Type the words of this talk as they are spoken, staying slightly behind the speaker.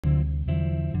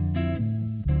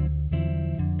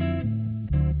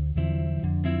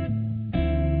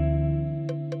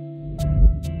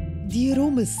De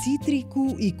aroma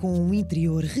cítrico e com um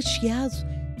interior recheado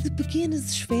de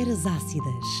pequenas esferas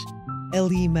ácidas. A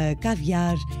lima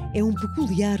caviar é um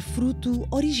peculiar fruto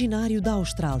originário da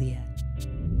Austrália.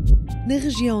 Na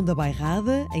região da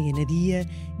Bairrada, em Anadia,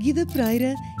 Guida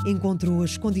Pereira encontrou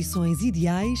as condições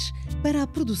ideais para a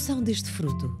produção deste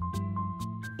fruto.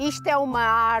 Isto é uma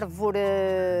árvore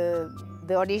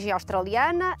de origem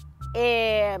australiana,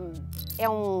 é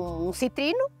um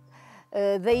citrino,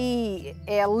 daí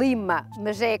é lima,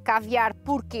 mas é caviar.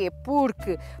 Porquê?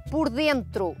 Porque por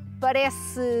dentro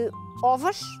parece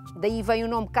ovas, daí vem o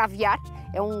nome caviar.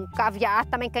 É um caviar,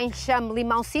 também quem chama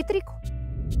limão cítrico.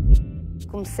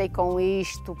 Comecei com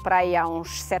isto para aí há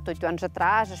uns 7, 8 anos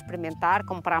atrás, a experimentar.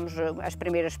 Comprámos as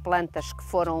primeiras plantas, que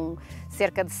foram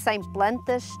cerca de 100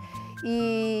 plantas,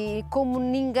 e como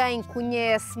ninguém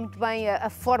conhece muito bem a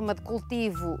forma de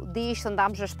cultivo disto,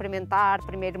 andámos a experimentar.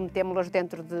 Primeiro metemos-las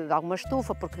dentro de alguma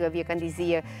estufa, porque havia quem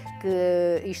dizia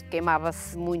que isto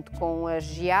queimava-se muito com as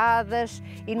geadas,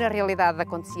 e na realidade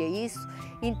acontecia isso.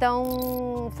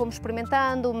 Então fomos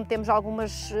experimentando, metemos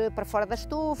algumas para fora da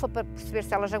estufa para perceber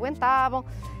se elas aguentavam,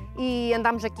 e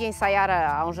andámos aqui a ensaiar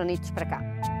há uns anitos para cá.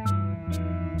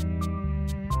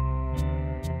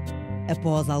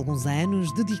 Após alguns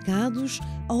anos dedicados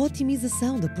à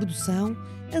otimização da produção,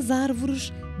 as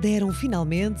árvores deram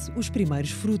finalmente os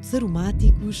primeiros frutos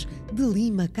aromáticos de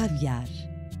lima caviar.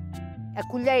 A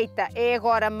colheita é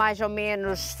agora mais ou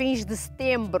menos fins de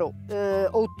setembro,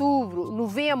 outubro,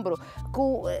 novembro.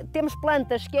 Temos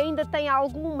plantas que ainda têm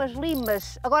algumas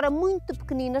limas, agora muito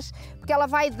pequeninas, porque ela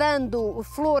vai dando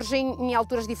flores em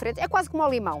alturas diferentes. É quase como o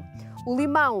limão. O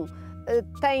limão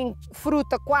tem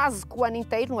fruta quase que o ano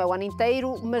inteiro, não é o ano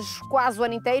inteiro, mas quase o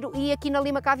ano inteiro, e aqui na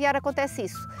lima caviar acontece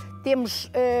isso.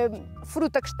 Temos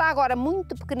fruta que está agora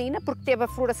muito pequenina, porque teve a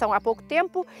floração há pouco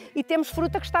tempo, e temos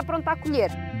fruta que está pronta a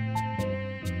colher.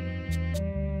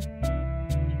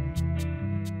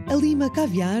 A lima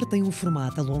caviar tem um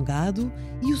formato alongado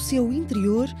e o seu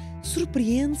interior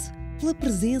surpreende pela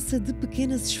presença de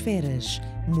pequenas esferas,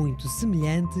 muito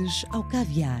semelhantes ao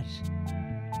caviar.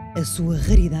 A sua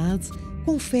raridade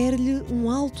confere-lhe um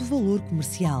alto valor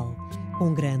comercial,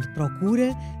 com grande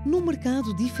procura num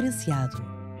mercado diferenciado.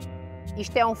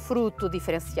 Isto é um fruto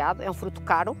diferenciado, é um fruto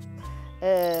caro.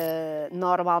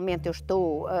 Normalmente eu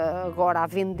estou agora a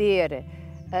vender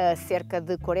a cerca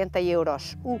de 40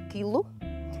 euros o quilo,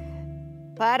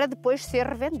 para depois ser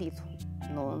revendido.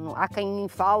 Há quem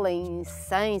fala em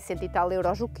 100, 100 e tal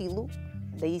euros o quilo,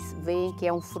 daí se vê que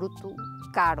é um fruto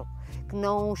caro, que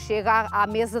não chega à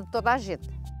mesa de toda a gente.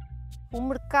 O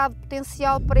mercado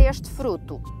potencial para este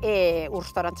fruto é os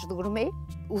restaurantes de gourmet,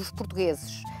 os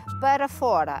portugueses para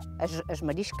fora, as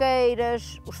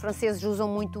marisqueiras, os franceses usam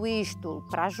muito isto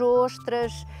para as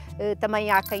ostras,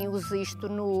 também há quem use isto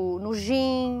no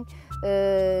gin,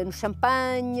 no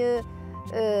champanhe,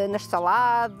 nas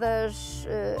saladas,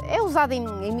 é usado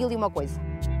em mil e uma coisa.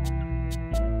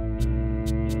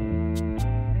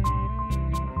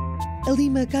 A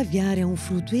lima caviar é um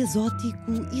fruto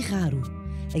exótico e raro,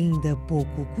 ainda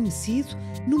pouco conhecido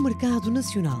no mercado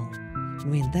nacional.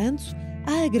 No entanto,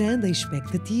 há a grande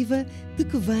expectativa de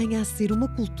que venha a ser uma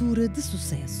cultura de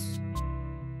sucesso.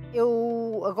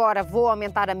 Eu agora vou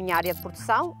aumentar a minha área de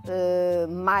produção,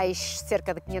 mais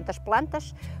cerca de 500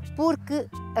 plantas, porque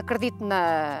acredito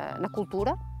na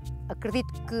cultura,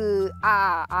 acredito que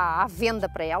há venda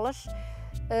para elas.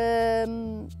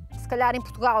 Se calhar em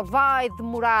Portugal vai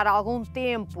demorar algum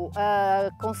tempo a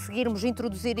conseguirmos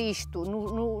introduzir isto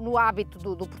no hábito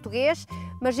do português,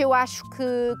 mas eu acho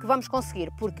que vamos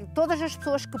conseguir, porque todas as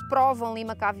pessoas que provam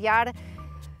lima caviar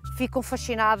ficam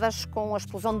fascinadas com a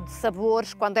explosão de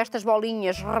sabores. Quando estas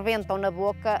bolinhas rebentam na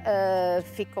boca,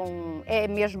 é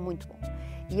mesmo muito bom.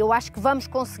 E eu acho que vamos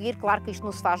conseguir, claro que isto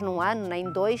não se faz num ano, nem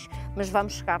em 2, mas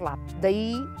vamos chegar lá.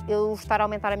 Daí eu estar a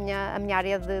aumentar a minha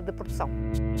área de produção.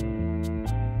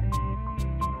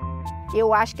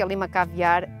 Eu acho que a lima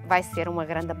caviar vai ser uma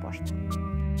grande aposta.